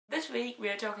week we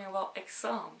are talking about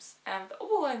exams, and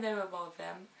all I know about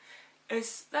them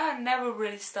is that I never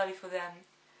really study for them,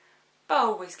 but I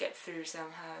always get through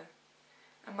somehow.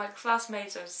 And my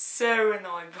classmates are so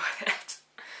annoyed by that.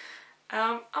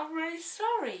 I'm really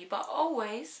sorry, but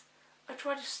always I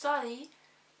try to study,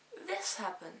 this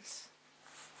happens.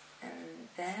 And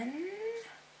then...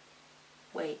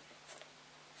 wait.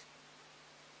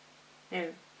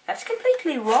 No, that's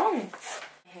completely wrong.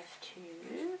 I have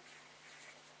to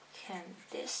count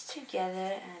this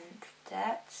together, and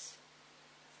that's...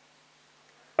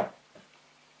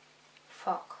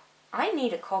 fuck. I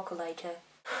need a calculator.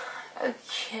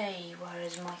 Okay, where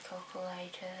is my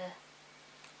calculator?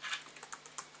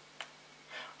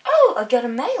 Oh, I got a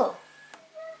mail.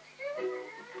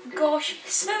 Gosh,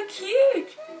 he's so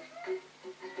cute.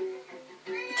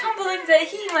 I can't believe that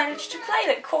he managed to play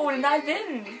that chord and I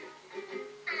didn't.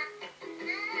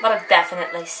 But I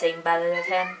definitely sing better than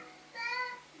him.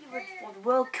 For the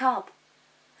World Cup.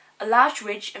 A large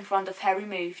ridge in front of Harry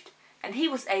moved, and he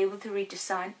was able to read the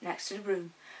sign next to the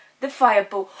room. The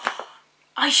fireball.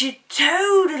 I should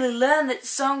totally learn that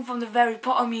song from the Harry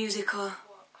Potter musical.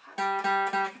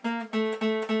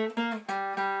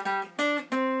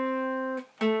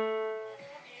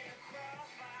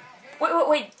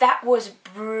 Wait, that was a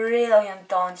brilliant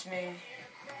dance move.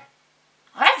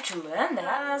 I have to learn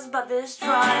that. But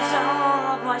despite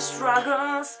all of my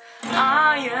struggles,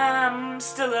 I am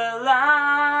still alive.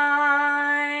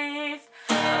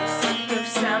 I'm sick of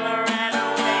summer and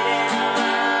I'm waiting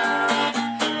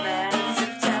around. Man, it's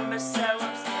September, so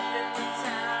I'm skipping the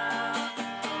town.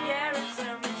 Yeah, it's a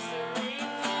mystery,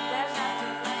 there's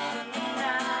nothing left for me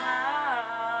now.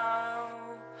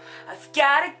 I've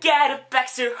gotta get it back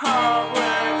to Hogwarts.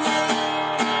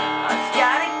 I've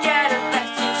gotta get it back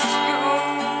to school.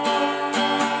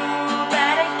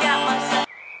 Better get myself.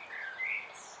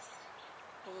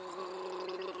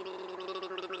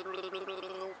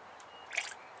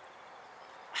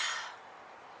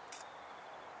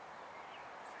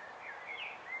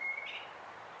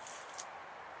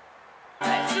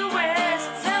 Back to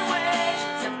wizards and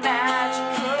witches and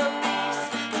magical beasts,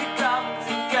 to goblins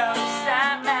and ghosts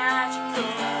and magical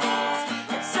fools.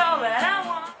 It's all that I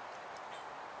want.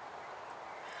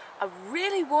 I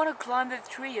really want to climb that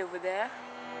tree over there.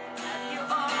 And you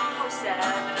always have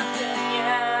an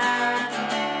opinion.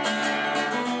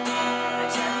 I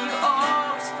tell you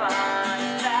always find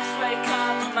the best way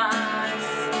compromise.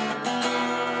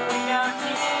 We don't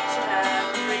need to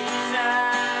have a reason.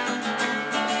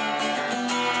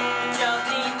 We don't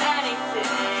need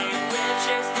anything, we're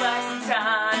just wasting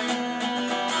time.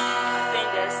 I think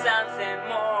there's something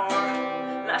more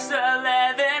that's worth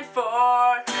living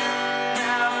for.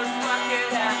 Knows what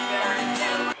could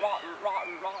happen.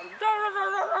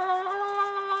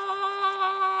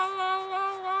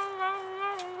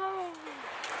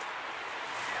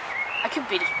 I could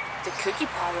be the cookie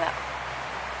parlor.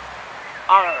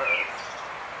 Arr.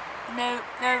 No,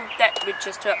 that would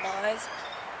just hurt my eyes.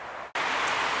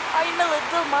 I'm a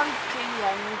little monkey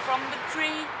hanging from the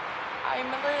tree. I'm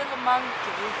a little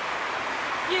monkey.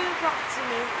 You got to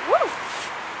me. Woo!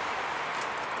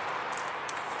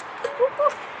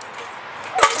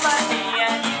 Like me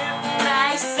and you,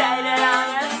 I say that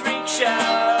I'm a freak show.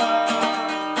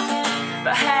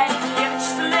 But hey, give it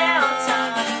just a little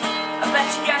time. I bet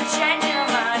you gotta change your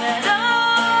mind. And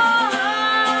all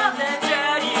the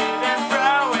dirt you've been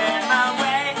throwing my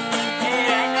way, it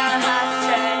ain't gonna have to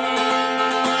change.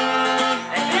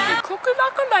 And you're cooking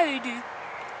like a lady.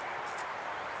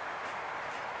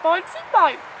 Bite for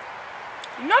bite.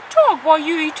 Not talk while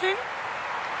you eating.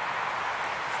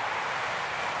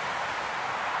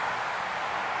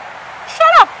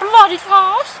 Shut up, bloody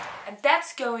farce! And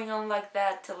that's going on like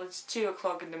that till it's 2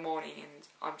 o'clock in the morning and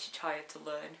I'm too tired to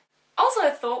learn. Also,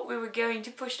 I thought we were going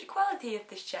to push the quality of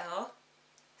this channel.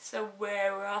 So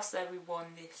where else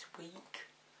everyone this week?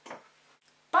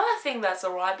 But I think that's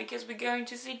alright because we're going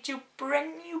to see 2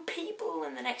 brand new people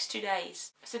in the next 2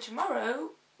 days. So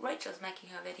tomorrow, Rachel's making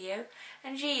her video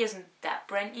and she isn't that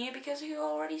brand new because you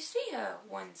already see her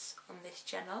once on this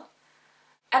channel.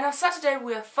 And on Saturday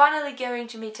we are finally going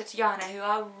to meet Tatiana, who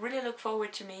I really look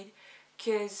forward to meet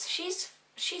because she's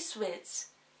Swiss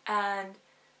and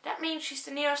that means she's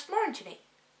the nearest moron to me.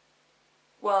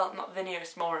 Well, not the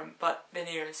nearest moron, but the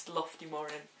nearest lofty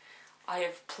moron. I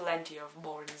have plenty of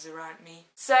morons around me.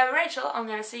 So Rachel, I'm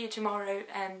gonna see you tomorrow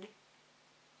and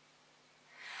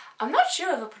I'm not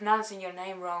sure if I'm pronouncing your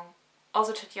name wrong.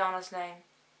 Also Tatiana's name.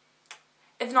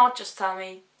 If not, just tell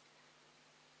me.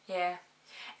 Yeah.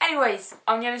 Anyways,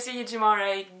 I'm gonna see you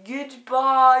tomorrow.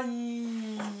 Goodbye.